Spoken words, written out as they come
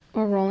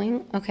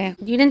rolling? Okay.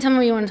 You didn't tell me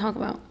what you want to talk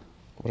about.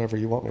 Whatever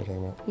you want me to talk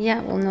about.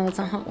 Yeah, well, no, that's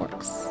not how it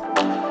works.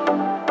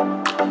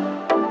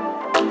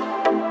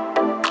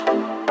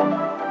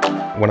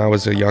 When I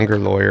was a younger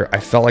lawyer, I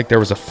felt like there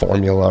was a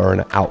formula or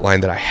an outline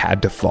that I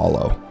had to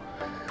follow.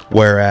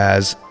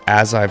 Whereas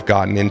as I've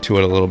gotten into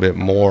it a little bit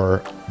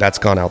more, that's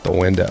gone out the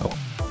window.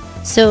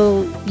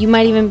 So you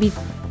might even be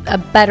a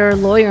better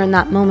lawyer in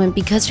that moment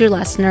because you're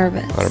less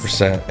nervous.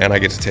 100%. And I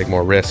get to take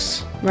more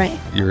risks. Right.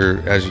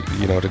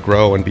 To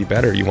grow and be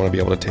better, you want to be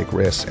able to take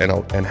risks.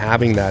 And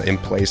having that in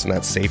place and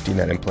that safety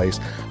net in place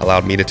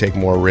allowed me to take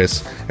more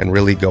risks and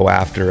really go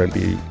after and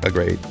be a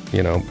great,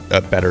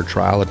 a better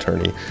trial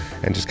attorney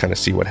and just kind of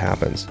see what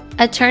happens.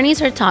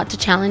 Attorneys are taught to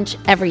challenge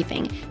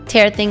everything,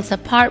 tear things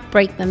apart,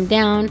 break them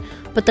down.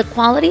 But the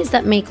qualities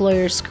that make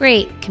lawyers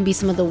great can be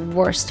some of the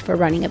worst for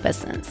running a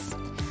business.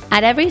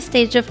 At every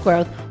stage of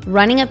growth,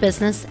 running a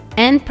business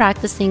and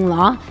practicing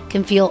law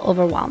can feel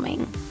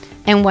overwhelming.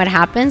 And what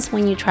happens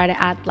when you try to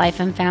add life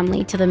and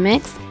family to the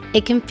mix?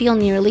 It can feel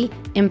nearly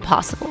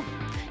impossible.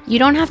 You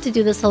don't have to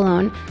do this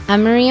alone.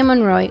 I'm Maria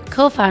Monroy,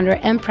 co-founder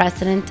and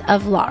president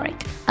of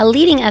Lawrick, a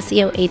leading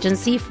SEO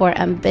agency for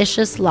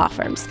ambitious law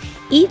firms.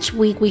 Each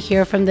week we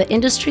hear from the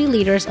industry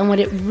leaders on what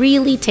it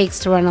really takes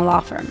to run a law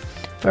firm,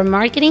 from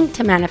marketing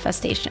to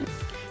manifestation.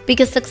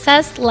 Because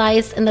success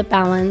lies in the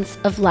balance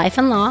of life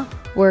and law,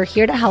 we're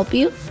here to help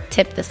you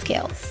tip the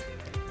scales.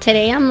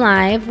 Today I'm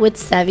live with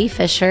Sevy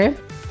Fisher.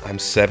 I'm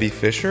Sevy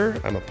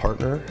Fisher. I'm a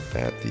partner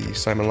at the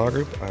Simon Law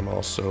Group. I'm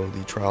also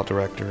the trial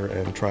director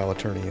and trial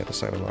attorney at the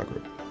Simon Law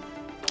Group.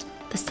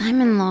 The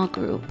Simon Law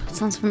Group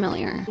sounds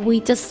familiar. We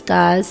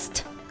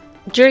discussed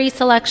jury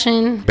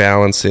selection,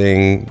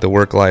 balancing the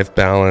work-life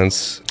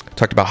balance,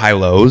 talked about high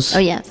lows. Oh,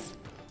 yes.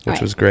 Which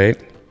was great.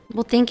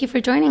 Well, thank you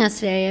for joining us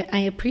today.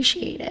 I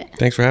appreciate it.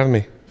 Thanks for having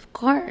me. Of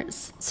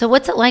course. So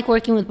what's it like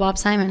working with Bob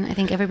Simon? I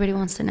think everybody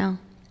wants to know.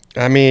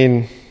 I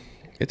mean,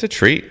 it's a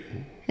treat.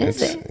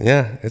 Is it?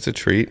 Yeah, it's a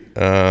treat.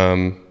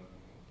 Who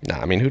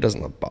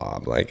doesn't love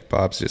Bob? Like,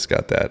 Bob's just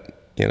got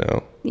that,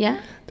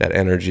 that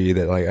energy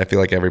that, like, I feel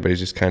like everybody's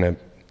just kind of...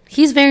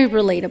 He's very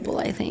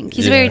relatable, I think.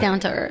 He's very down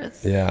to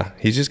earth. Yeah,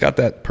 he's just got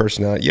that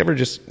personality. You ever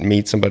just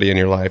meet somebody in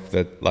your life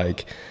that,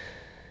 like,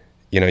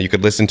 you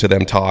could listen to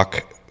them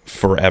talk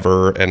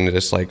forever and it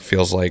just, like,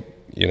 feels like,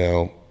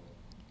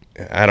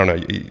 I don't know.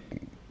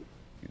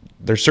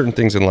 There's certain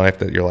things in life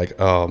that you're like,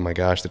 oh my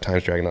gosh, the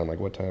time's dragging on. Like,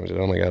 what time is it?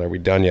 Oh my God, are we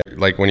done yet?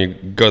 Like, when you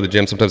go to the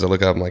gym, sometimes I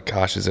look up, I'm like,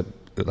 gosh, is it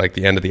like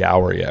the end of the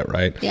hour yet,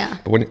 right? Yeah.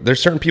 But when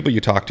there's certain people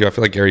you talk to, I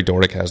feel like Gary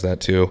Dornick has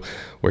that too,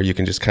 where you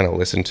can just kind of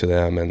listen to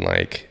them and,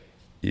 like,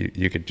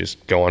 you could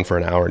just go on for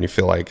an hour and you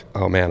feel like,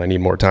 oh man, I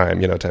need more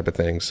time, type of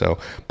thing. So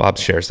Bob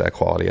shares that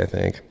quality, I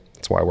think.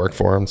 That's why I work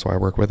for him. That's why I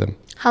work with him.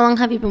 How long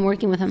have you been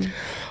working with him?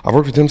 I've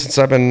worked with him since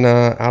I've been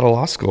out of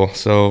law school.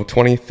 So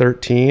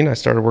 2013, I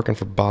started working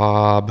for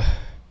Bob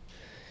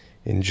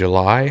in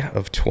July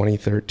of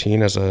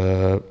 2013 as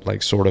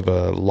sort of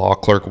a law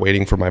clerk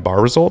waiting for my bar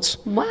results.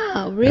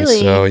 Wow, really?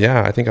 And so,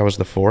 yeah, I think I was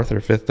the fourth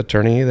or fifth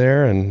attorney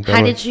there. And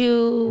How did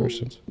you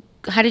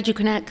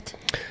connect?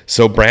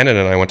 So Brandon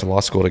and I went to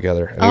law school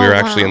together, and we were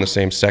actually in the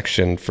same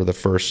section for the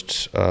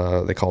first,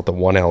 they call it the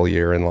 1L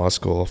year in law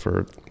school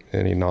for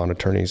any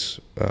non-attorneys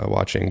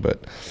watching.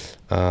 But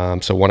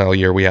so 1L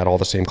year, we had all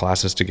the same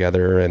classes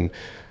together, and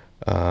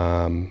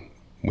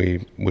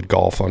we would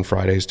golf on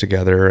Fridays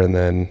together. And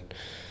then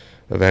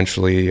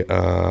eventually,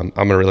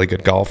 I'm a really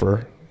good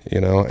golfer,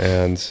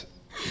 and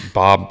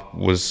Bob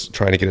was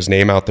trying to get his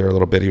name out there a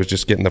little bit. He was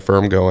just getting the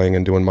firm going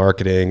and doing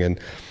marketing, and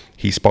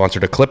he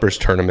sponsored a Clippers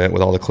tournament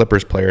with all the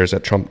Clippers players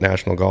at Trump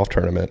National Golf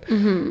Tournament.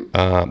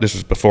 Mm-hmm. This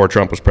was before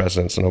Trump was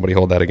president, so nobody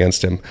hold that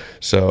against him.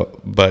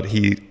 But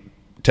he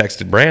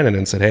texted Brandon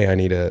and said, hey, I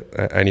need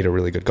a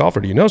really good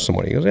golfer. Do you know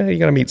someone? He goes, hey, you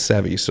got to meet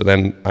Sevy. So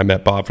then I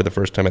met Bob for the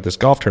first time at this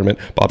golf tournament.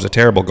 Bob's a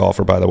terrible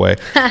golfer, by the way.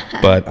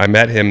 But I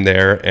met him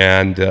there,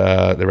 and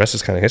the rest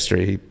is kind of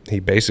history.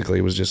 He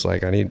basically was just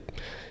like, I'm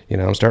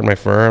starting my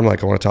firm.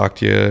 Like, I want to talk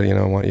to you.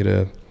 I want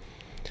you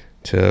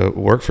to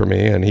work for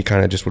me. And he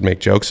kind of just would make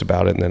jokes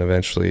about it, and then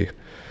eventually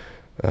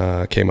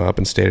came up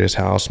and stayed at his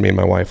house. Me and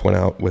my wife went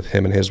out with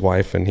him and his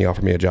wife, and he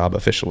offered me a job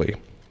officially.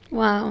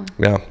 Wow.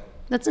 Yeah.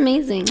 That's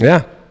amazing.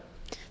 Yeah.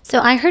 So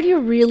I heard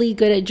you're really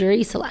good at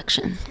jury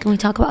selection. Can we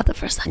talk about that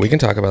for a second? We can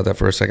talk about that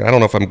for a second. I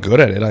don't know if I'm good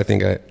at it. I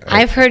think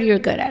I've heard you're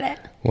good at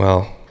it.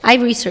 Well. I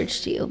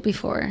researched you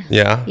before.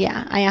 Yeah?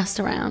 Yeah, I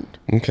asked around.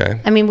 Okay.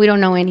 I mean, we don't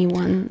know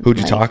anyone. Who'd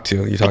you talk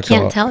to? I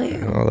can't tell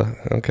you.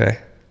 Okay.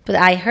 But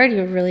I heard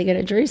you're really good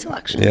at jury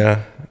selection.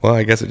 Yeah. Well,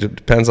 I guess it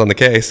depends on the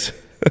case.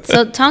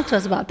 So talk to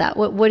us about that.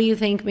 What do you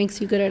think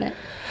makes you good at it?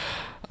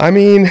 I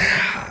mean,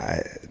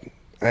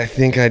 I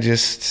think I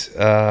just,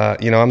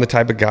 I'm the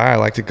type of guy, I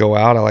like to go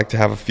out, I like to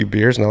have a few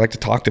beers, and I like to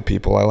talk to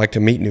people. I like to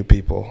meet new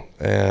people.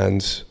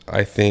 And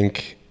I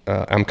think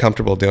I'm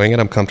comfortable doing it.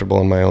 I'm comfortable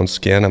in my own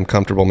skin. I'm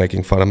comfortable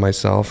making fun of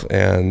myself.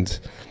 And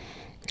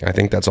I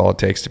think that's all it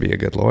takes to be a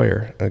good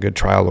lawyer, a good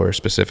trial lawyer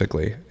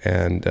specifically,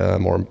 and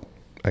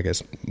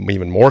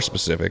even more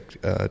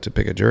specific, to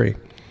pick a jury.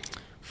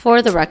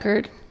 For the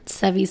record,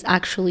 Sevy's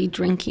actually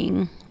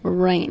drinking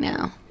right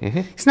now.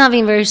 He's not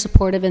being very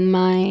supportive in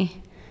my,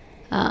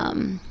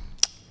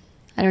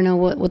 I don't know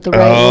what the right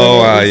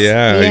word is.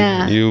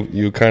 Yeah.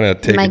 You kind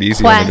of take it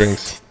easy on the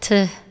drinks.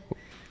 To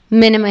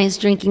minimize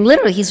drinking.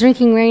 Literally, he's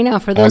drinking right now.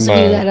 For those of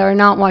you that are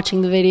not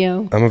watching the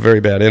video. I'm a very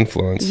bad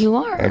influence. You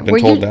are. I've been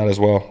told that as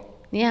well.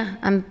 Yeah,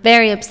 I'm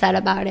very upset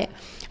about it.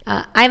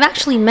 I've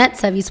actually met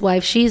Sevy's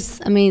wife. She's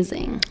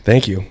amazing.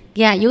 Thank you.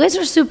 Yeah, you guys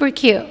are super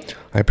cute.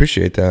 I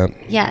appreciate that.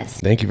 Yes.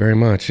 Thank you very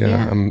much.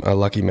 Yeah. I'm a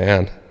lucky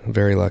man. I'm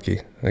very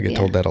lucky. I get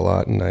told that a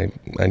lot, and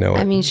I know it.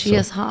 I mean, she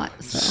is hot.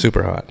 So.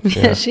 Super hot.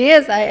 Yeah, she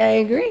is. I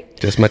agree.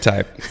 Just my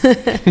type.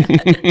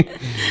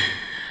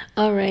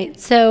 All right.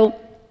 So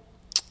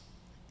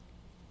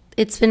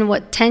it's been,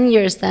 10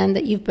 years then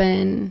that you've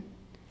been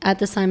at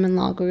the Simon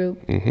Law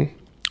Group.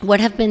 Mm-hmm. What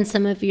have been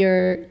some of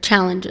your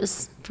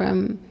challenges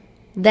from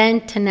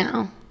then to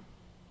now?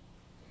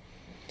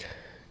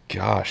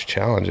 Gosh,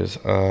 challenges.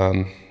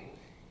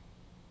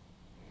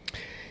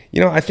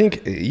 I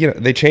think,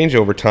 they change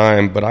over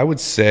time, but I would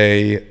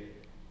say,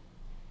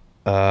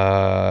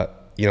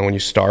 when you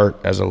start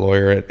as a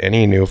lawyer at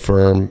any new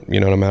firm,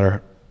 no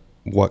matter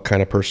what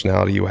kind of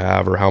personality you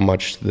have or how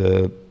much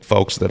the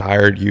folks that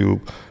hired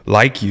you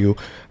like you,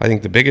 I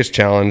think the biggest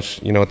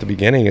challenge, at the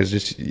beginning is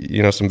just,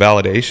 some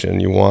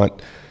validation. You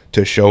want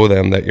to show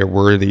them that you're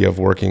worthy of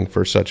working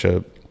for such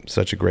a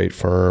great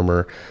firm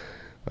or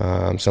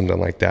something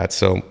like that.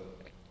 So,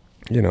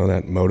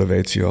 that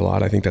motivates you a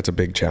lot. I think that's a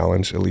big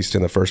challenge, at least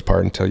in the first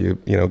part, until you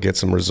get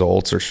some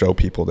results or show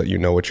people that you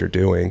know what you're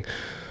doing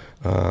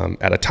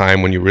at a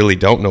time when you really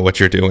don't know what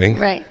you're doing.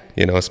 Right.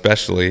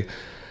 Especially.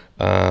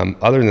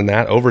 Other than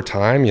that, over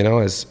time,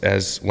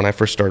 as when I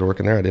first started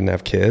working there, I didn't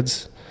have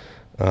kids.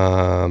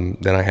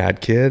 Then I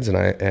had kids,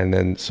 and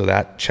then so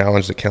that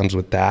challenge that comes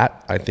with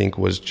that, I think,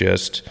 was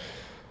just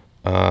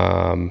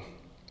I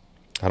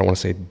don't want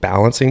to say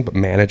balancing, but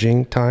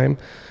managing time.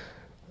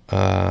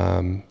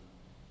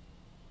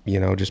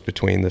 Just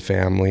between the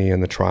family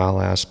and the trial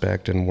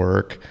aspect and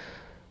work.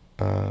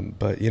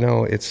 But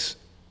it's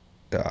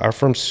our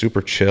firm's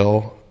super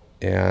chill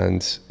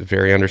and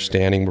very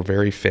understanding. We're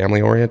very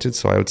family oriented.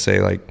 So I would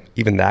say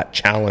even that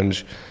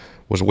challenge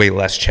was way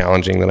less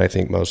challenging than I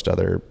think most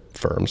other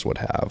firms would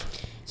have.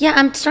 Yeah,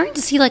 I'm starting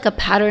to see a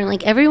pattern.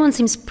 Everyone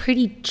seems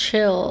pretty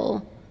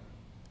chill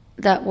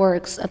that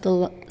works at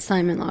the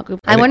Simon Law Group.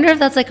 I wonder if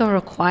that's a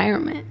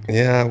requirement.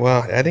 Yeah,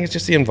 well, I think it's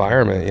just the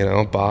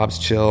environment, Bob's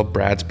chill,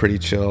 Brad's pretty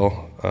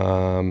chill.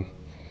 The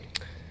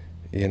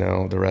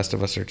rest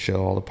of us are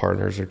chill, all the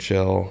partners are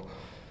chill.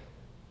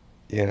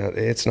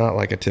 It's not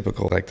a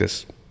typical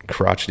this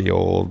crotchety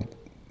old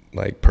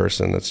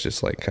person that's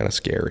just kind of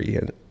scary,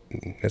 and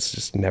it's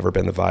just never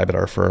been the vibe at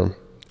our firm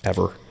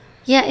ever.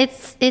 Yeah,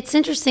 it's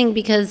interesting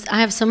because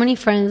I have so many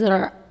friends that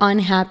are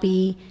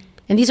unhappy.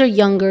 And these are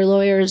younger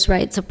lawyers,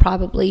 right? So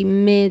probably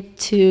mid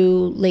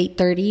to late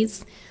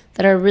 30s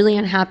that are really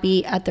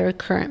unhappy at their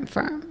current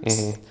firms.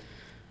 Mm-hmm.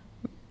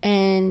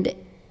 And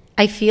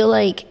I feel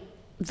like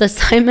the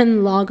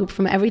Simon Law Group,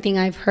 from everything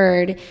I've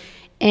heard,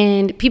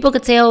 and people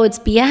could say, oh, it's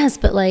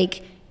BS, but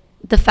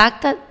the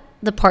fact that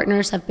the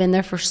partners have been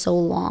there for so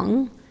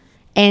long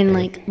and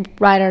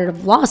right out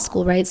of law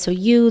school, right? So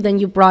then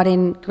you brought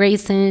in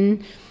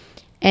Grayson,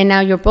 and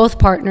now you're both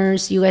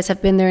partners. You guys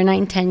have been there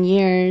 9-10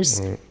 years.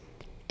 Mm-hmm.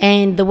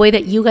 And the way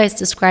that you guys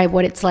describe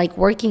what it's like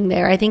working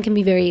there, I think can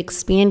be very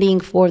expanding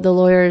for the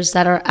lawyers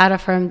that are at a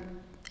firm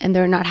and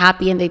they're not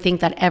happy and they think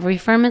that every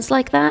firm is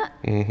like that.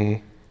 Mm-hmm.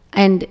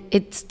 And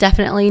it's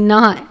definitely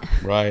not.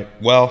 Right.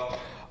 Well,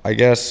 I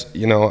guess,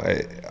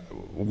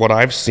 what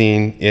I've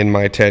seen in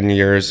my 10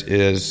 years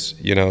is,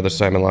 the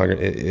Simon Law Group,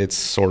 it's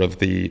sort of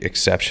the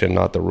exception,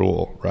 not the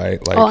rule, right?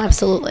 Oh,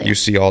 absolutely. You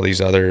see all these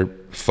other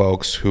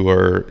folks who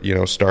are,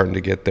 starting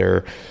to get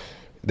their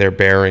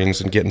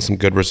bearings and getting some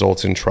good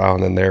results in trial,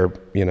 and then they're,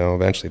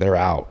 eventually they're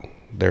out.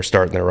 They're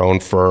starting their own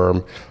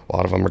firm. A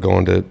lot of them are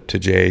going to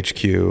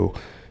JHQ,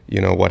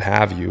 what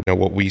have you.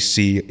 What we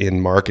see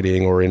in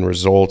marketing or in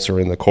results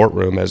or in the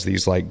courtroom as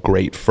these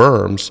great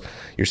firms,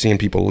 you're seeing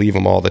people leave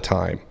them all the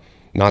time.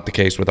 Not the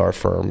case with our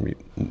firm.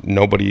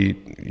 Nobody,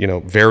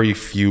 very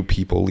few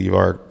people leave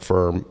our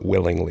firm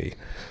willingly.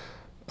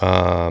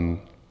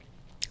 And,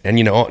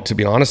 to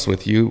be honest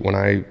with you, when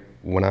I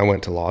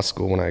went to law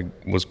school, when I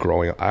was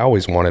growing up, I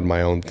always wanted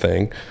my own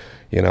thing.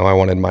 I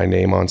wanted my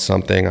name on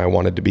something. I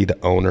wanted to be the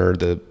owner,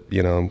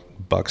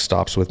 buck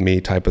stops with me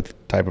type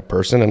of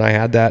person. And I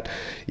had that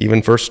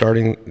even first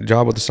starting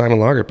job with the Simon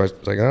Law Group. I was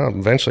like,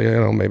 eventually,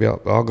 maybe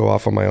I'll go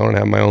off on my own and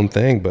have my own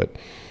thing. But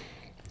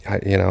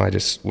I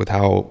just, with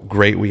how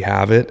great we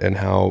have it and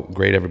how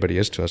great everybody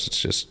is to us,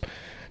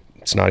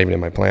 it's not even in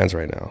my plans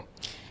right now.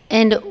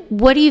 And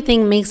what do you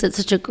think makes it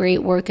such a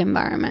great work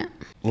environment?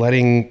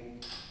 Letting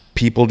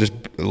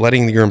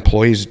your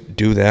employees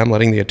do them,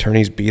 letting the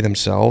attorneys be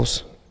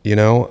themselves.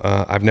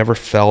 I've never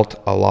felt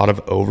a lot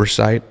of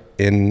oversight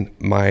in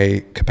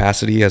my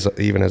capacity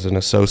even as an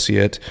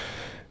associate,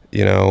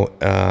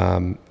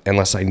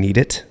 unless I need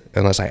it,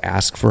 unless I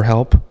ask for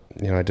help.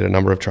 I did a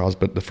number of trials,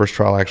 but the first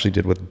trial I actually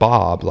did with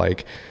Bob,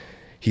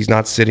 he's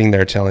not sitting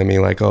there telling me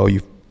oh,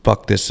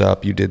 fucked this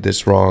up, you did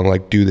this wrong,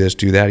 like do this,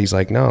 do that. He's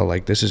like, no,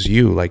 like this is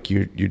you, like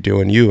you're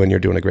doing you and you're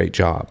doing a great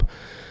job.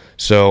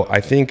 So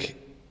I think,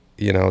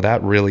 that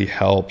really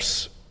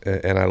helps.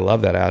 And I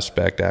love that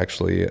aspect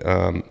actually.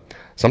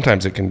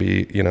 Sometimes it can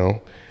be,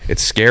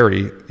 it's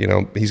scary,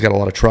 he's got a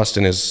lot of trust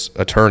in his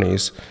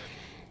attorneys.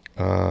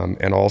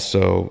 And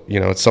also,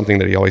 it's something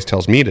that he always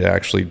tells me to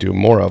actually do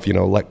more of,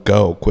 let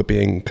go, quit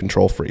being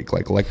control freak,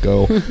 like let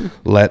go,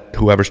 let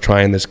whoever's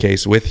trying this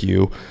case with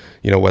you,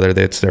 whether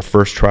it's their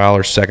first trial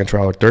or second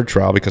trial or third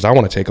trial, because I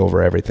want to take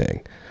over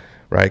everything,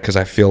 right? Because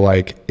I feel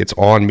like it's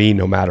on me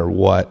no matter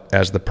what,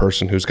 as the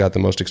person who's got the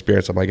most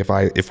experience. I'm like,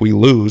 if we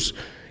lose,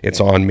 it's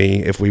on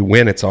me. If we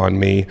win, it's on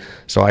me.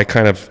 So I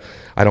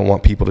don't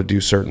want people to do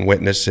certain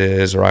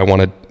witnesses, or I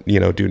want to,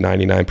 do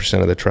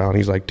 99% of the trial. And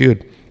he's like,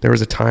 dude, there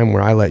was a time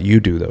where I let you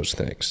do those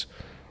things,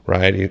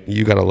 right?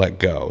 You got to let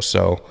go.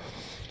 So,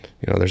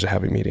 there's a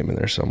happy medium in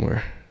there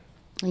somewhere.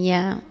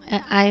 Yeah,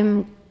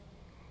 I'm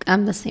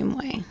the same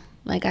way.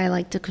 Like, I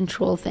like to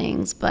control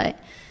things, but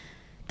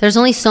there's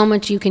only so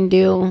much you can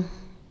do,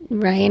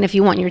 right? And if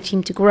you want your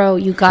team to grow,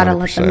 you got to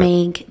let them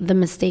make the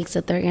mistakes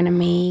that they're going to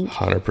make.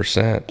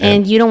 100%.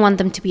 And you don't want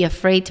them to be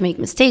afraid to make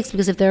mistakes,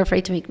 because if they're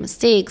afraid to make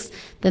mistakes,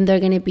 then they're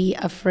going to be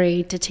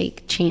afraid to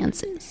take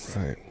chances.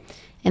 Right.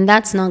 And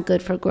that's not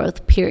good for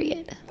growth,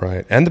 period.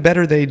 Right. And the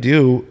better they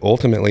do,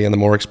 ultimately, and the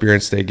more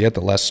experience they get,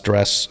 the less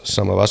stress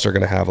some of us are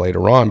going to have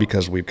later on,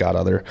 because we've got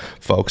other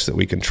folks that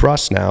we can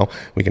trust now.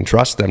 We can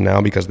trust them now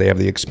because they have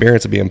the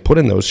experience of being put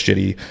in those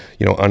shitty,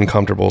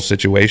 uncomfortable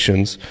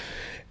situations.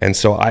 And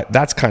so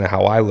that's kind of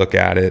how I look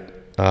at it,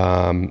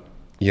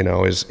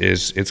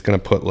 is it's going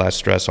to put less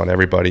stress on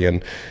everybody.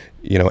 And,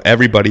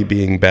 everybody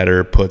being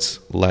better puts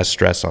less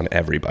stress on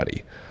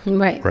everybody.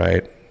 Right.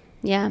 Right.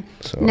 Yeah.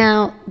 So.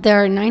 Now,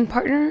 there are 9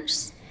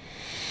 partners?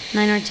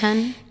 9 or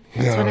 10?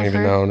 I don't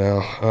even know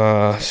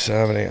now.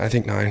 7, 8, I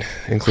think 9,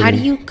 including. How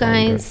do you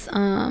guys,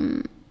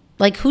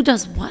 who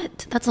does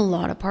what? That's a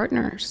lot of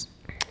partners.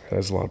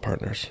 There's a lot of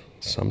partners.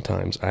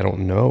 Sometimes I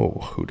don't know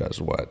who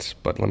does what,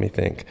 but let me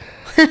think.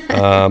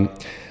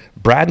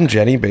 Brad and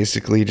Jenny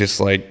basically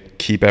just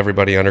keep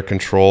everybody under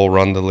control,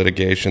 run the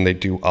litigation. They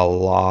do a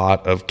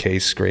lot of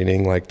case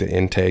screening, like the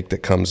intake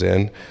that comes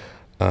in.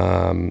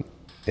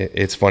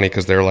 It's funny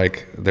because they're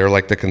like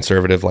the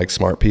conservative,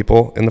 smart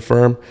people in the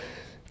firm,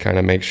 kind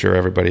of make sure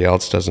everybody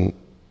else doesn't,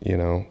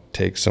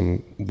 take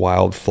some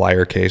wild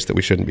flyer case that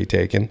we shouldn't be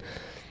taking,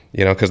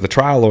 because the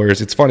trial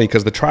lawyers, it's funny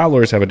because the trial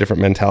lawyers have a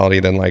different mentality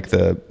than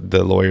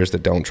the lawyers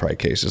that don't try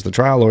cases. The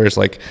trial lawyers,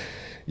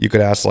 you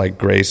could ask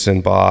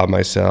Grayson, Bob,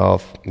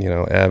 myself,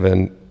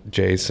 Evan,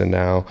 Jason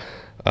now,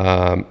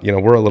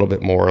 we're a little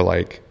bit more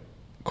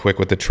quick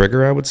with the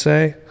trigger, I would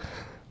say.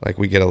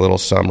 We get a little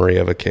summary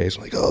of a case,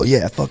 oh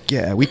yeah, fuck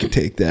yeah, we could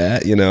take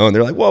that, and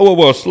they're like,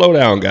 whoa, slow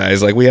down,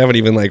 guys. We haven't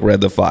even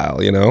read the file,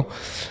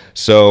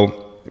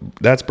 So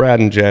that's Brad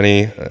and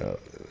Jenny,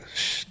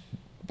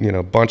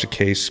 bunch of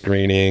case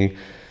screening.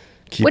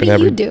 What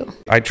do you do?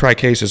 I try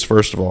cases,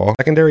 first of all.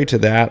 Secondary to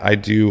that, I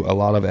do a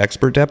lot of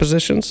expert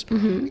depositions,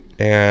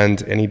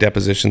 and any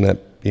deposition that,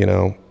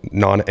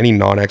 any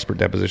non-expert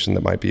deposition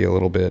that might be a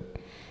little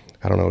bit,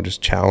 I don't know,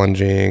 just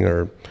challenging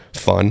or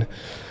fun.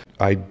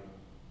 I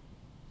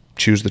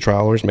choose the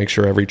trial lawyers, make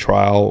sure every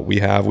trial we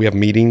have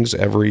meetings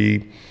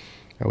every,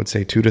 I would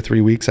say 2 to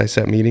 3 weeks. I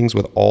set meetings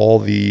with all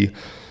the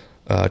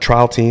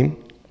trial team,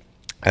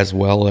 as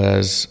well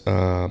as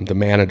the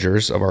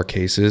managers of our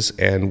cases,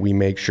 and we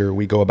make sure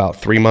we go about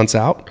 3 months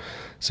out.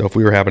 So if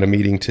we were having a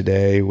meeting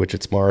today, which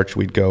it's March,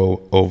 we'd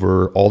go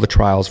over all the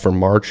trials for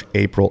March,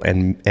 April,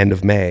 and end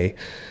of May,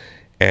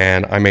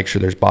 and I make sure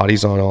there's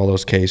bodies on all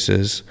those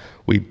cases.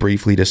 We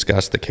briefly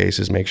discuss the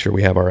cases, make sure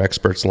we have our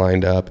experts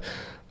lined up,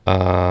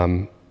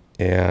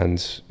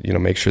 and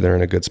make sure they're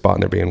in a good spot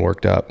and they're being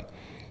worked up.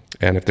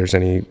 And if there's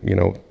any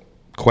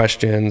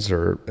questions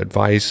or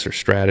advice or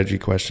strategy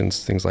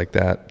questions, things like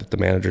that the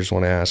managers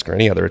want to ask, or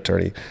any other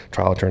attorney,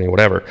 trial attorney,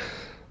 whatever,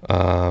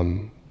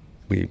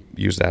 we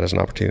use that as an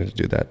opportunity to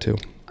do that too.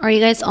 Are you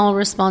guys all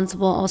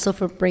responsible also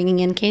for bringing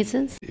in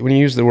cases? When you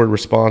use the word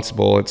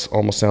responsible, it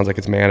almost sounds like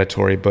it's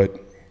mandatory, but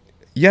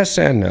yes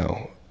and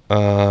no.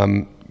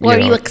 Or are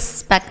you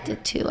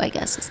expected to, I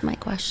guess is my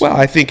question. Well,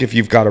 I think if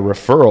you've got a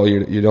referral,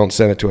 you don't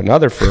send it to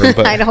another firm.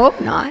 But I'd hope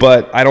not.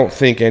 But I don't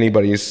think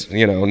anybody's,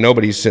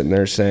 nobody's sitting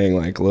there saying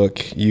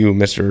look, you,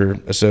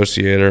 Mr.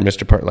 Associate or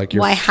Mr. Part,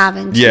 you're... Why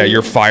haven't you? Yeah,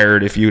 you're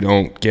fired if you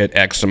don't get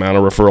X amount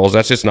of referrals.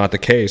 That's just not the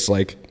case.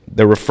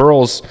 The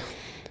referrals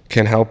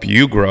can help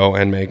you grow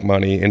and make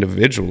money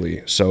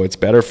individually. So it's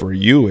better for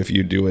you if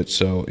you do it.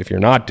 So if you're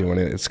not doing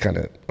it, it's kind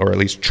of, or at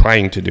least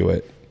trying to do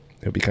it,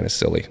 it would be kind of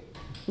silly.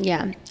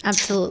 Yeah,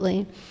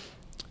 absolutely.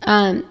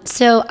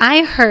 So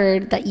I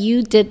heard that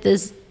you did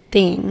this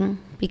thing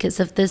because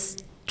of this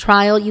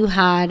trial you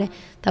had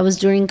that was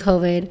during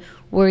COVID,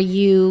 where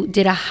you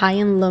did a high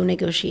and low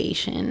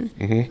negotiation.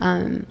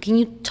 Mm-hmm. Can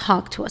you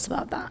talk to us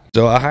about that?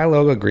 So a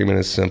high-low agreement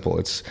is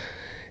simple.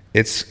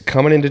 It's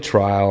coming into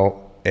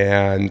trial,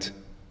 and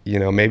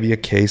maybe a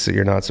case that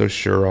you're not so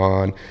sure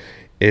on.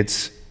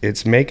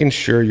 It's making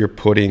sure you're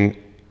putting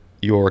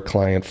your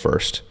client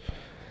first.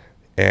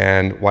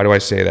 And why do I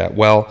say that?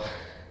 Well,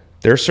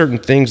 there are certain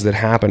things that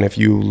happen if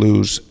you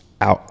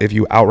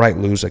outright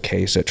lose a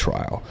case at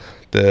trial,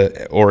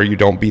 or you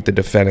don't beat the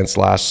defendant's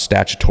last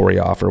statutory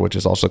offer, which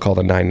is also called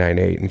a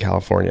 998 in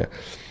California.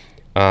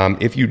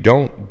 If you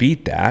don't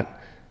beat that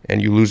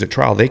and you lose at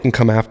trial, they can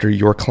come after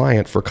your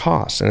client for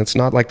costs. And it's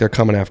not like they're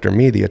coming after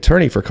me, the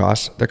attorney, for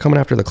costs. They're coming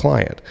after the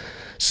client.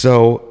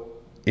 So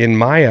in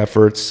my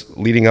efforts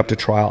leading up to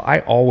trial, I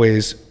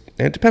always,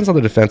 and it depends on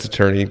the defense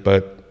attorney,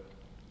 but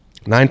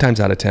 9 times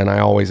out of 10, I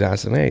always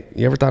ask them, hey,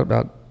 you ever thought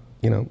about,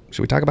 should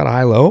we talk about a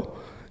high-low?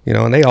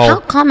 And they all... How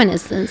common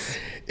is this?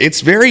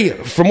 It's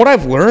from what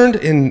I've learned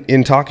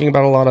in talking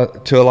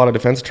about to a lot of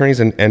defense attorneys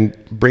and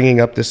bringing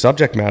up this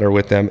subject matter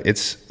with them,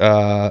 it's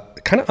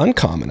kind of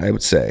uncommon, I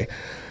would say.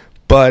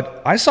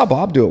 But I saw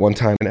Bob do it one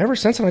time, and ever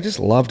since then, I just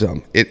loved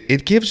him.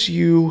 It gives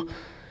you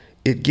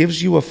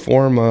a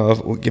form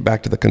of, we'll get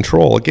back to the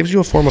control, it gives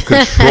you a form of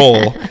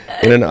control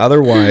in an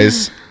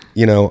otherwise,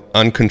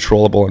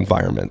 uncontrollable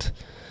environment.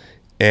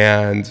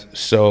 And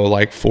so,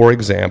 like, for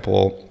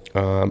example,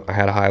 I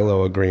had a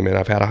high-low agreement.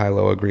 I've had a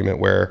high-low agreement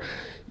where,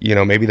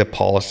 maybe the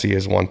policy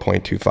is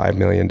 $1.25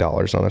 million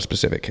on a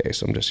specific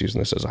case. I'm just using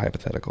this as a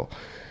hypothetical.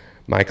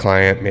 My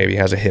client maybe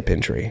has a hip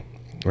injury,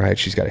 right?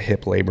 She's got a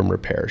hip labrum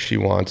repair. She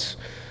wants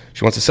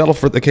to settle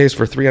for the case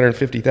for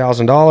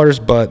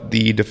 $350,000, but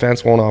the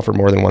defense won't offer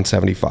more than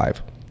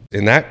 $175,000.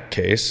 In that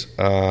case,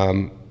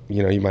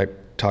 you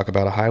might talk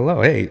about a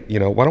high-low. Hey,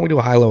 why don't we do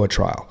a high-low at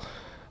trial?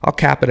 I'll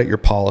cap it at your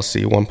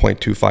policy,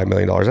 $1.25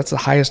 million. That's the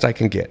highest I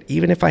can get.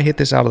 Even if I hit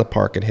this out of the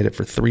park and hit it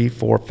for $3,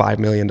 $4, $5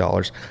 million,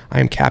 I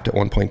am capped at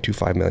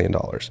 $1.25 million.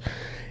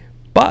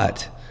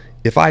 But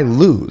if I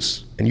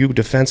lose and you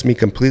defense me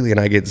completely and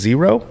I get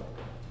zero,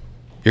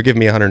 you're giving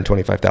me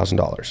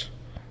 $125,000,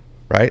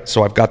 right?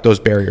 So I've got those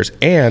barriers,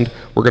 and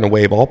we're going to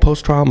waive all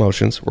post-trial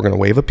motions. We're going to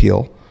waive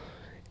appeal,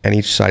 and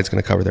each side's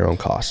going to cover their own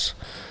costs.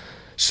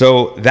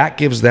 So that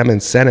gives them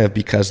incentive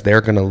because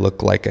they're going to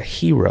look like a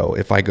hero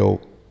if I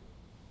go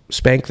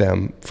spank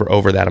them for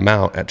over that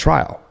amount at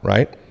trial,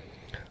 right?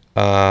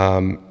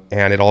 And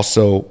it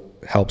also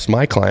helps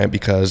my client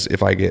because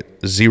if I get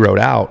zeroed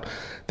out,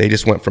 they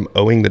just went from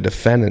owing the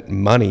defendant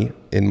money.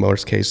 In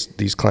most cases,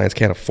 these clients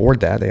can't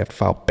afford that. They have to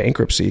file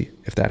bankruptcy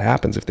if that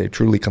happens, if they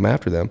truly come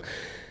after them,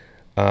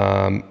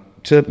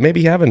 to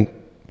maybe having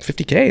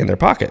 $50K in their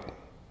pocket,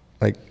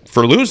 like,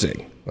 for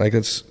losing. Like,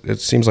 it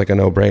seems like a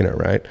no-brainer,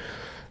 right?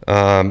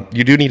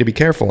 You do need to be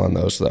careful on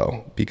those,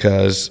 though,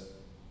 because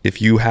if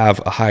you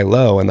have a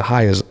high-low and the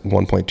high is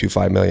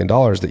 $1.25 million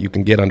that you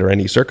can get under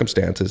any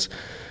circumstances,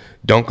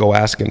 don't go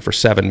asking for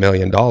 $7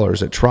 million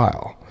at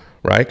trial,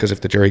 right? Because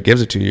if the jury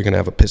gives it to you, you're going to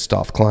have a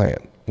pissed-off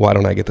client. Why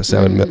don't I get the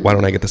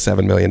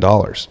 $7 million?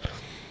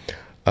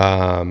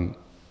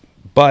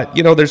 But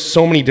there's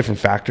so many different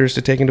factors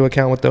to take into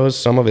account with those.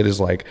 Some of it is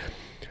like,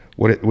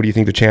 what do you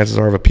think the chances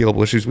are of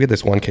appealable issues? We had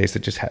this one case that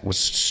just was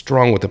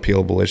strung with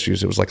appealable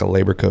issues. It was like a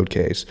labor code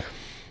case.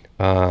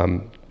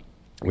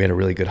 We had a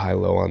really good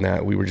high-low on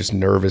that. We were just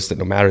nervous that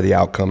no matter the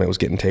outcome, it was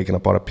getting taken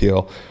up on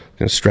appeal. We're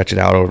going to stretch it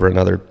out over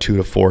another 2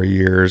 to 4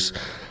 years.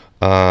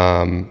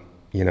 How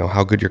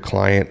good your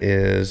client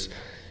is,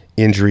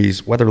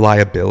 injuries, whether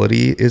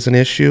liability is an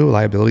issue.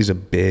 Liability is a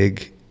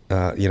big,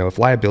 if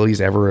liability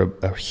is ever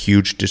a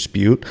huge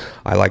dispute,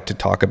 I like to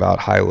talk about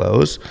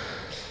high-lows.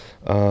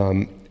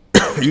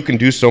 You can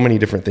do so many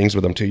different things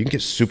with them too. You can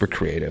get super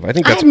creative.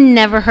 I've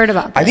never heard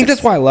about this. I think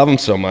that's why I love them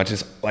so much.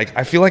 Is like,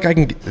 I feel like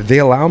they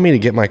allow me to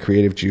get my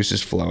creative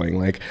juices flowing.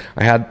 Like,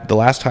 I had the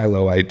last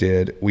high-low I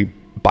did, we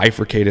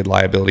bifurcated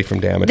liability from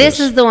damages. This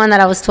is the one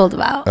that I was told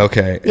about.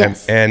 Okay.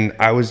 Yes. And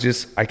I was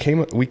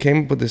we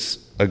came up with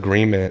this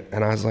agreement,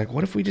 and I was like,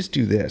 what if we just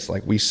do this?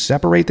 Like, we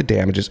separate the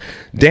damages.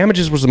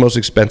 Damages was the most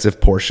expensive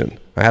portion.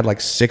 I had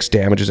like 6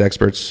 damages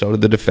experts, so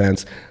did the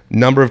defense,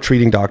 number of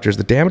treating doctors.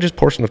 The damages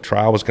portion of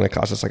trial was going to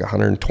cost us like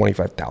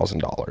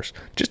 $125,000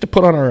 just to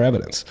put on our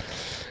evidence.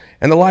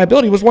 And the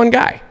liability was one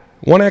guy,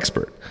 one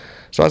expert.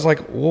 So I was like,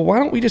 well, why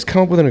don't we just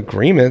come up with an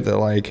agreement that,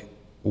 like,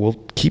 we'll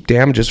keep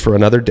damages for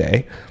another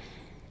day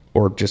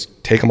or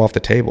just take them off the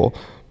table,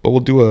 but we'll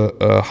do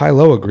a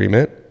high-low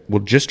agreement.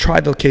 We'll just try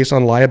the case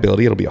on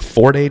liability. It'll be a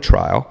 4-day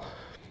trial.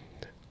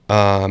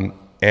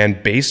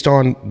 And based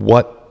on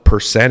what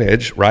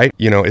percentage, right?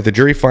 If the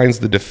jury finds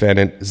the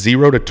defendant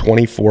 0 to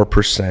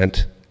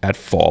 24% at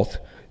fault,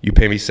 you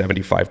pay me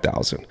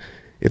 $75,000.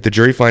 If the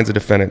jury finds the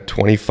defendant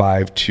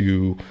 25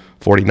 to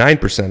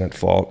 49% at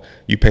fault,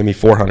 you pay me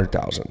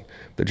 $400,000.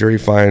 The jury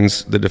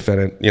finds the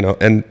defendant,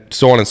 and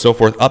so on and so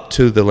forth, up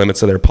to the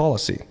limits of their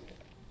policy.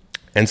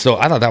 And so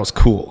I thought that was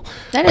cool.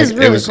 That is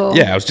really cool.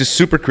 Yeah, it was just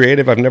super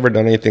creative. I've never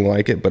done anything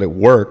like it, but it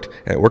worked,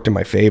 and it worked in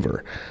my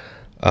favor.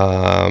 It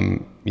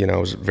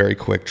was a very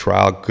quick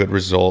trial, good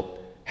result,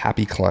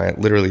 happy client.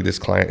 Literally, this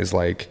client is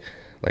like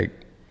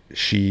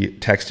she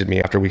texted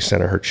me after we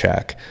sent her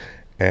check,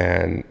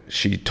 and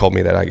she told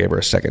me that I gave her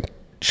a second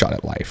shot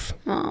at life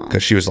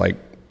because she was like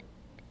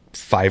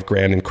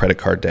 $5,000 in credit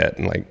card debt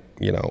and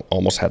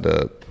almost had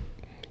to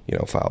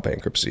file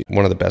bankruptcy.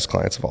 One of the best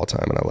clients of all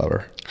time, and I love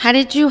her. How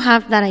did you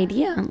have that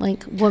idea?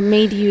 Like, what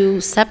made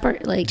you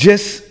separate? Like,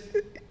 just,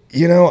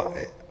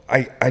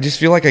 I just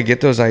feel like I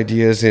get those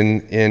ideas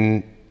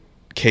in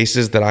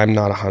cases that I'm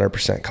not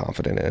 100%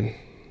 confident in,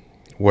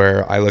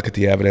 where I look at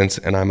the evidence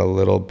and I'm a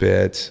little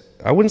bit,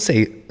 I wouldn't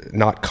say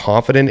not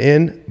confident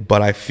in,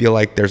 but I feel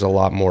like there's a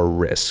lot more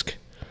risk.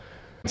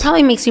 It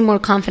probably makes you more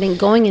confident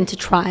going into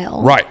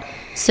trial. Right.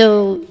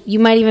 So you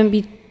might even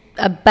be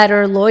a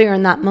better lawyer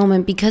in that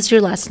moment because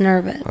you're less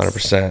nervous.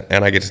 100%.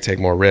 And I get to take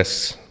more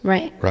risks.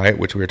 Right. Right.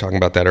 Which we were talking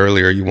about that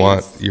earlier. You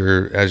want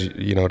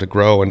to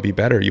grow and be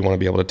better. You want to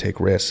be able to take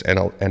risks,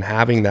 and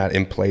having that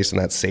in place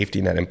and that safety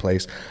net in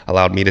place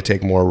allowed me to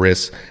take more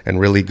risks and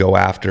really go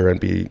after and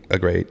be a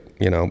great,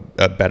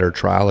 a better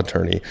trial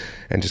attorney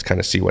and just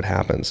kind of see what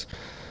happens.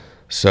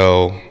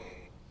 So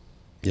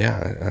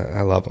yeah,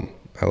 I love them.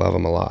 I love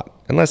them a lot.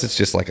 Unless it's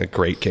just like a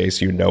great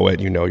case, you're going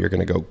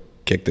to go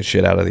kick the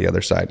shit out of the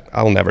other side.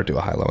 I'll never do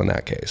a high-low in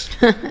that case.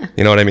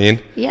 You know what I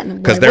mean? Yeah.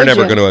 Because they're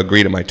never going to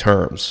agree to my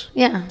terms.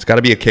 Yeah. It's got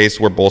to be a case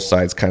where both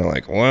sides kind of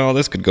like, well,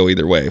 this could go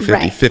either way,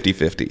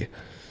 50-50.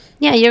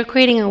 Yeah, you're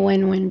creating a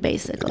win-win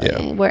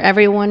basically, where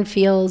everyone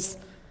feels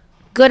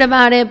good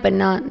about it, but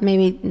not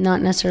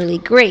necessarily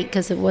great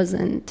because it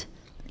wasn't,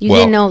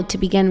 didn't know to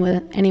begin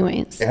with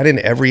anyways. And in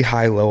every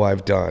high-low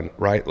I've done,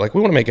 right? Like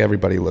we want to make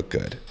everybody look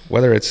good.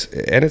 Whether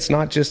it's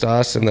not just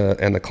us and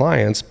the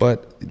clients,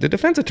 but the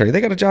defense attorney, they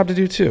got a job to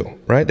do too,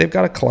 right? They've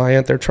got a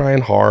client, they're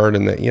trying hard,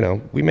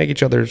 and we make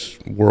each other's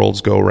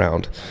worlds go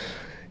round.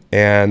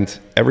 And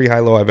every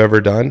high-low I've ever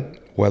done,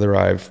 whether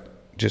I've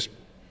just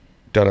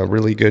done a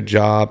really good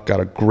job, got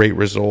a great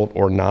result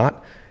or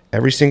not,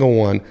 every single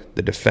one,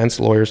 the defense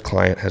lawyer's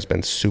client has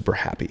been super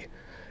happy.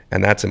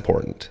 And that's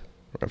important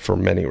for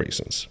many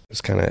reasons.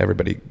 It's kind of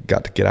everybody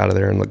got to get out of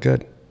there and look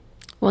good.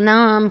 Well,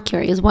 now I'm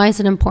curious, why is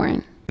it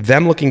important?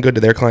 Them looking good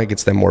to their client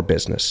gets them more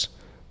business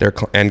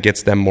and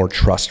gets them more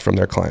trust from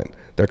their client.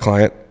 Their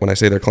client, when I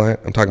say their client,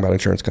 I'm talking about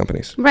insurance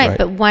companies. Right,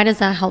 but why does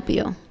that help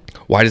you?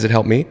 Why does it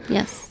help me?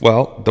 Yes.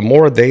 Well, the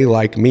more they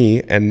like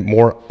me and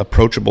more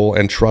approachable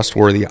and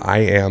trustworthy I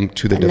am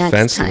to the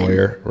defense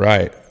lawyer,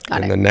 right?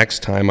 The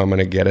next time I'm going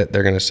to get it,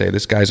 they're going to say,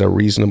 this guy's a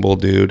reasonable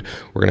dude.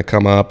 We're going to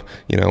come up,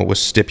 with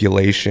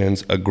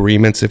stipulations,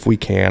 agreements if we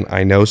can.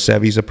 I know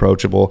Sevy's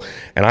approachable,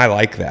 and I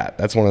like that.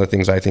 That's one of the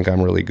things I think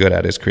I'm really good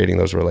at is creating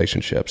those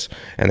relationships.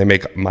 And they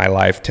make my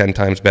life 10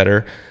 times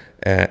better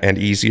and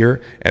easier,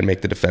 and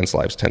make the defense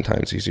lives 10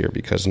 times easier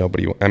because 9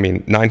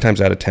 times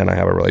out of 10, I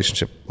have a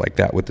relationship like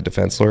that with the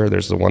defense lawyer.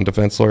 There's the one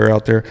defense lawyer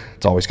out there.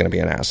 It's always going to be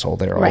an asshole.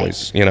 They're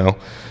always,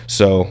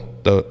 so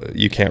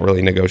you can't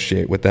really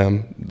negotiate with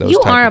them. You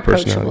are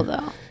approachable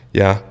though.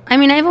 Yeah.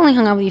 I've only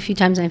hung out with you a few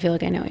times and I feel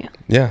like I know you.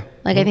 Yeah.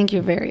 I think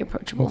you're very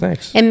approachable. Well,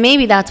 thanks. And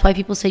maybe that's why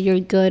people say you're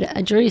good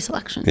at jury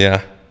selection.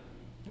 Yeah.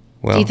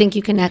 Well, do you think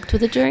you connect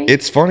with a jury?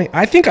 It's funny.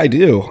 I think I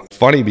do.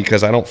 Funny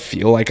because I don't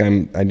feel like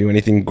I do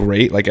anything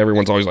great. Like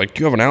everyone's always like,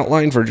 do you have an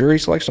outline for jury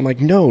selection? I'm like,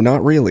 no,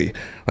 not really.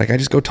 Like I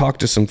just go talk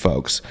to some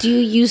folks. Do you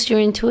use your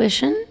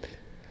intuition?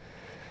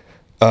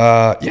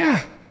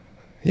 Yeah.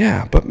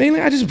 But mainly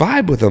I just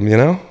vibe with them,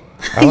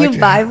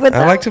 Vibe with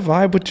them? I like to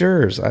vibe with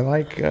jurors. I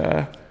like,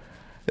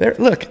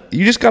 look,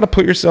 you just got to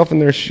put yourself in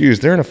their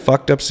shoes. They're in a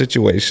fucked up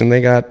situation.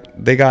 They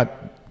got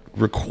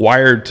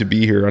required to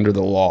be here under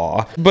the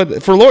law.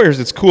 But for lawyers,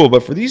 it's cool.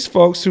 But for these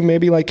folks who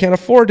maybe can't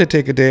afford to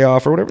take a day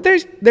off or whatever,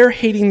 they're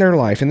hating their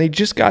life. And they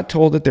just got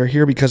told that they're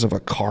here because of a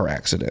car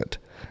accident.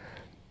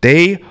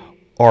 They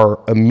are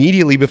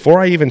immediately, before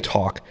I even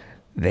talk,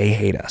 they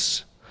hate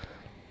us.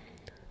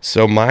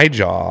 So my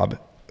job,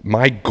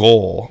 my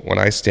goal when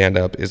I stand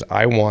up is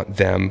I want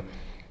them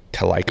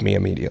to like me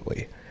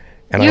immediately.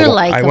 And you're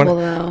likable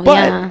though.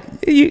 But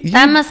yeah.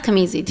 That must come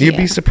easy to you. You'd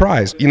be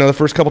surprised. The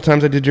first couple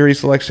times I did jury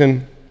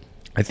selection,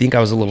 I think I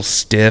was a little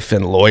stiff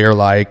and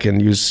lawyer-like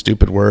and used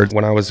stupid words.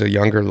 When I was a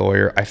younger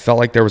lawyer, I felt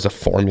like there was a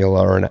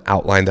formula or an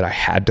outline that I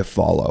had to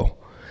follow.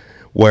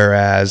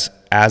 Whereas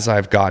as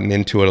I've gotten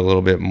into it a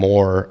little bit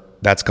more,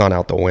 that's gone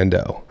out the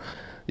window.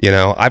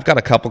 I've got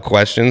a couple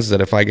questions that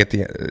if I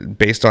get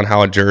based on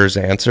how a jurors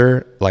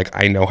answer,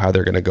 I know how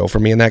they're going to go for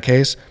me in that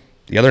case.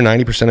 The other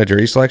 90% of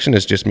jury selection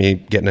is just me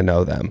getting to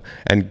know them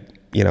and,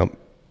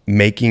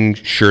 making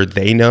sure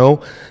they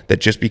know that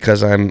just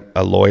because I'm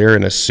a lawyer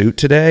in a suit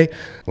today,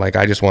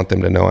 I just want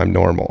them to know I'm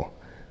normal.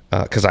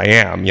 Cause I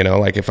am,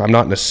 if I'm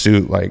not in a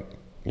suit, I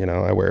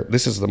wear,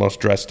 this is the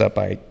most dressed up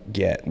I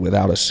get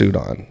without a suit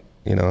on,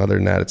 other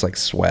than that, it's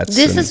sweats.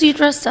 This is you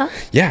dressed up?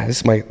 Yeah.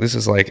 This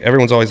is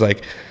everyone's always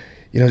like,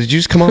 did you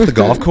just come off the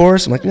golf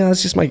course? I'm like, no,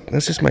 that's just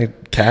my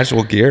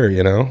casual gear,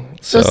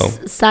 So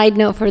side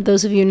note for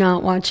those of you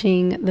not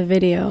watching the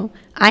video,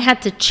 I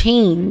had to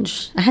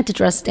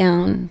dress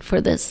down for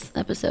this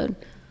episode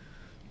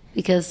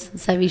because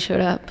Sevy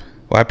showed up.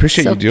 Well, I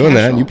appreciate you doing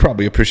that. And you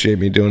probably appreciate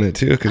me doing it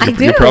too because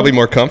you're probably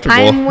more comfortable.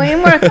 I'm way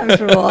more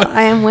comfortable.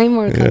 I am way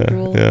more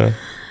comfortable. Yeah.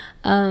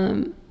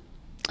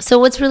 So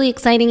what's really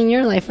exciting in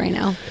your life right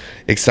now?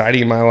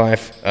 Exciting in my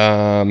life.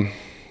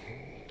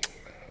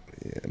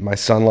 My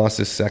son lost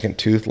his second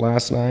tooth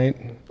last night.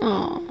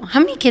 Oh, How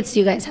many kids do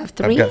you guys have?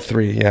 3? I've got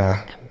 3,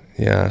 yeah.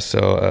 Yeah,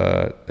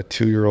 so a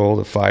 2-year-old,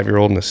 a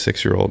 5-year-old, and a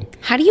 6-year-old.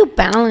 How do you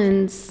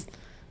balance,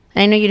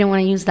 I know you didn't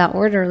want to use that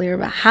word earlier,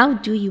 but how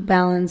do you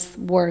balance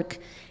work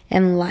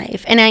and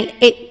life? And I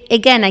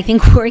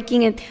think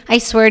I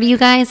swear to you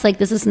guys, like,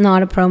 this is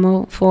not a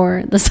promo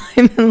for the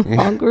Simon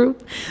Law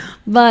Group,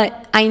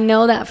 but I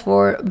know that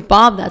for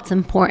Bob, that's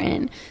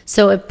important.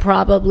 So it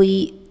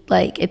probably,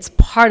 like, it's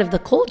part of the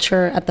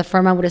culture at the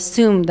firm. I would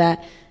assume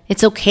that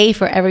it's okay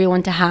for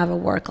everyone to have a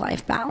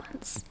work-life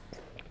balance.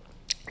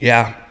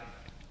 Yeah.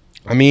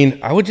 I mean,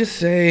 I would just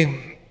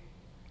say,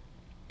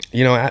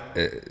 you know,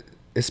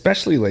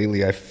 especially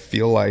lately, I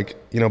feel like,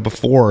 you know,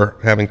 before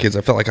having kids,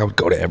 I felt like I would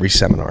go to every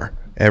seminar.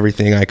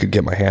 Everything I could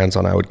get my hands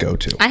on, I would go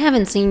to. I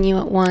haven't seen you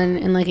at one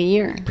in like a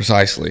year.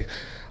 Precisely.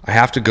 I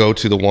have to go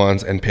to the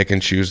ones and pick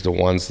and choose the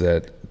ones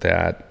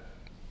that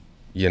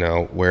you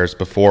know, whereas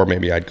before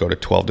maybe I'd go to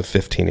 12 to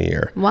 15 a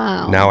year.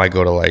 Wow. Now I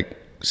go to like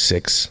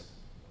 6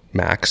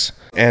 max.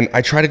 And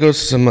I try to go to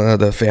some of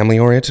the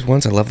family-oriented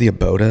ones. I love the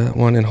Aboda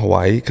one in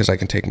Hawaii because I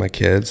can take my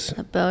kids.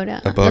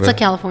 Aboda. That's a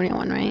California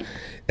one, right?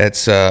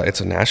 It's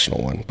a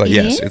national one. But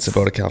yes, it's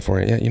Aboda,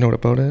 California. Yeah, you know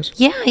what Aboda is?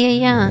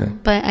 Yeah.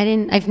 But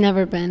I've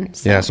never been.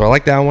 So. Yeah, so I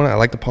like that one. I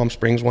like the Palm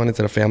Springs one. It's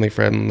at a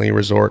family-friendly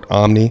resort,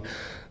 Omni,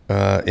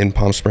 in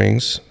Palm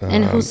Springs.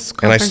 And whose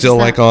conference and I still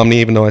like Omni,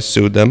 even though I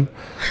sued them.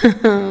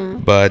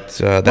 But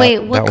wait,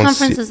 what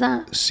conference is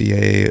that?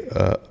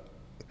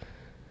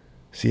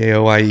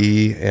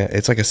 CAOIE.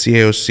 It's like a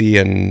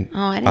CAOC and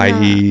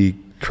IE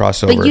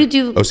crossover. But you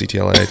do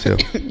OCTLA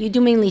too. You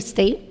do mainly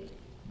state?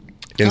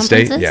 In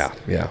state? Yeah.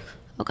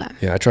 Okay.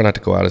 Yeah, I try not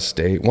to go out of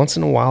state. Once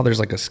in a while, there's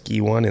like a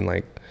ski one in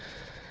like,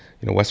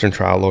 you know, Western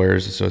Trial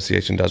Lawyers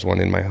Association does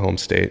one in my home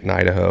state in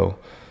Idaho.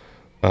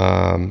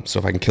 So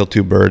if I can kill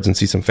 2 birds and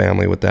see some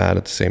family with that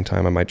at the same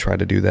time, I might try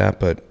to do that.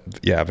 But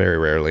yeah, very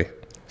rarely.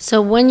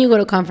 So when you go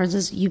to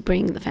conferences, you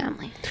bring the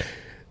family?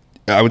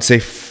 I would say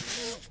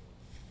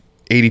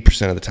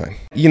 80% of the time.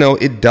 You know,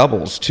 it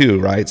doubles too,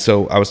 right?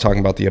 So I was talking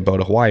about the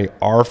Aboda Hawaii.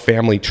 Our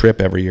family trip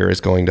every year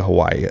is going to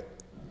Hawaii.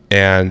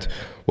 And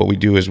what we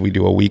do is we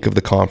do a week of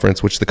the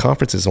conference, which the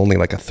conference is only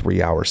like a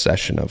 3-hour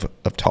session of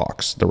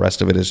talks. The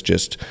rest of it is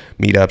just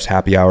meetups,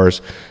 happy hours.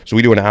 So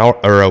we do an hour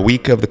or a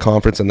week of the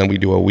conference, and then we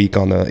do a week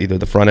on either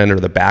the front end or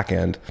the back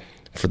end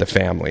for the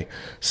family.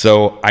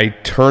 So I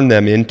turn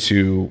them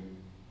into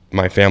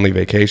my family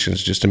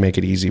vacations just to make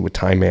it easy with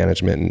time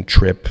management and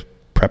trip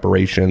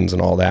preparations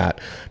and all that.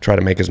 Try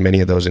to make as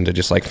many of those into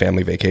just like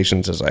family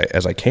vacations as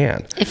I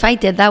can. If I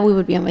did that, we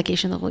would be on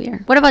vacation the whole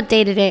year. What about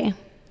day to day?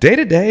 Day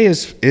to day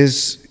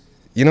is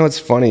you know, it's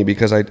funny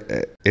because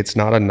it's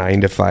not a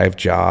 9-to-5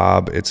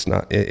 job.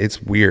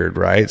 It's weird,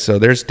 right? So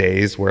there's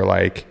days where,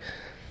 like,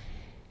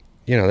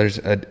 you know,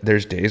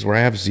 there's days where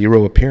I have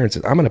 0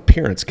 appearances. I'm an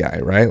appearance guy,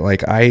 right?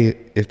 Like,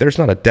 if there's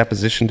not a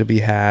deposition to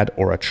be had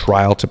or a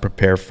trial to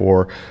prepare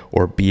for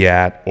or be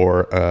at,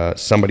 or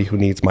somebody who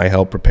needs my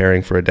help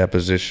preparing for a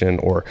deposition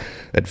or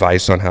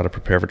advice on how to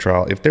prepare for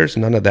trial, if there's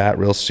none of that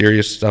real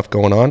serious stuff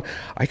going on,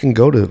 I can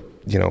go to,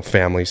 you know,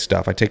 family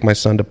stuff. I take my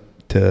son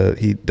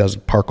he does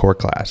parkour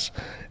class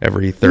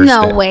every Thursday.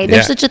 No way.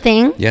 There's such a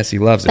thing? Yes, he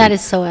loves it. That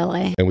is so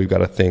LA. And we've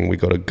got a thing. We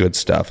go to Good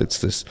Stuff. It's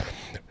this,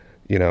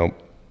 you know,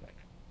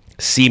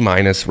 C-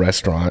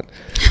 restaurant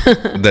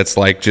that's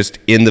like just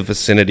in the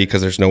vicinity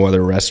because there's no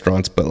other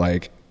restaurants, but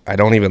like I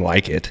don't even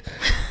like it.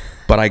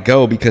 But I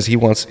go because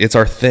it's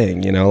our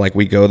thing, you know, like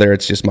we go there,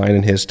 it's just mine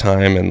and his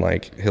time, and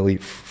like he'll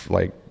eat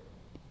like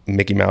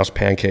Mickey Mouse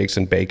pancakes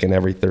and bacon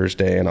every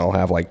Thursday, and I'll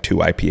have like 2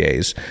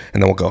 IPAs,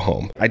 and then we'll go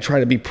home. I try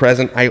to be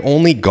present. I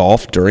only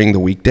golf during the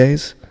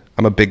weekdays.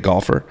 I'm a big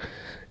golfer.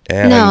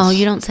 And no,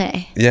 you don't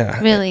say. Yeah.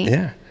 Really?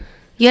 Yeah.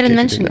 You hadn't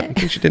mentioned it. In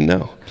case you didn't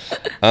know.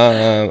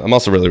 I'm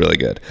also really, really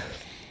good.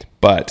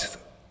 But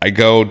I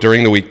go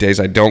during the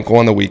weekdays. I don't go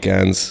on the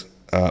weekends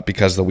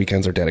because the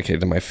weekends are dedicated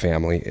to my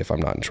family if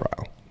I'm not in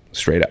trial.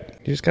 Straight up.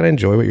 You just got to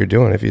enjoy what you're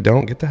doing. If you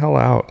don't, get the hell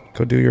out.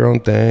 Go do your own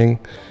thing,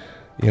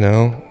 you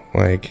know?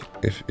 Like,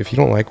 if you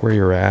don't like where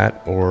you're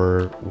at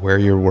or where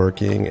you're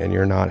working and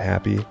you're not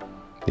happy,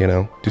 you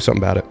know, do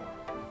something about it.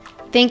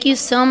 Thank you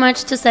so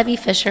much to Sevy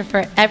Fisher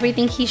for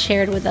everything he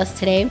shared with us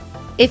today.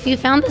 If you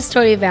found this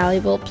story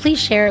valuable,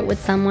 please share it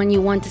with someone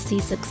you want to see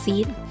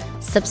succeed.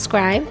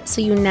 Subscribe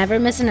so you never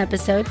miss an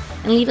episode,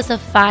 and leave us a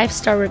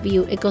 5-star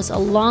review. It goes a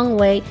long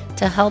way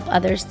to help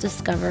others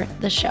discover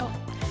the show.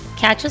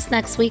 Catch us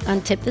next week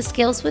on Tip the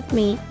Scales with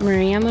me,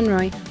 Maria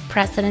Monroy,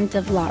 president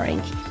of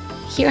Law-Rank.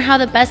 Hear how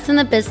the best in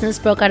the business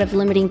broke out of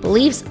limiting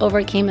beliefs,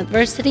 overcame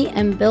adversity,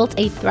 and built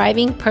a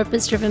thriving,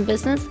 purpose-driven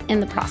business in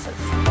the process.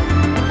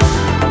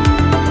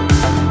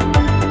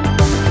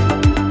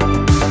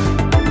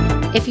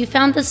 If you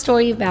found this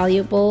story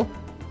valuable,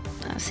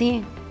 I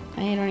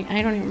don't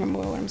even remember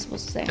what I'm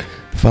supposed to say.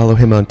 Follow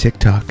him on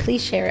TikTok.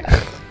 Please share it.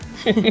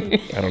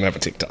 I don't have a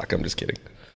TikTok. I'm just kidding.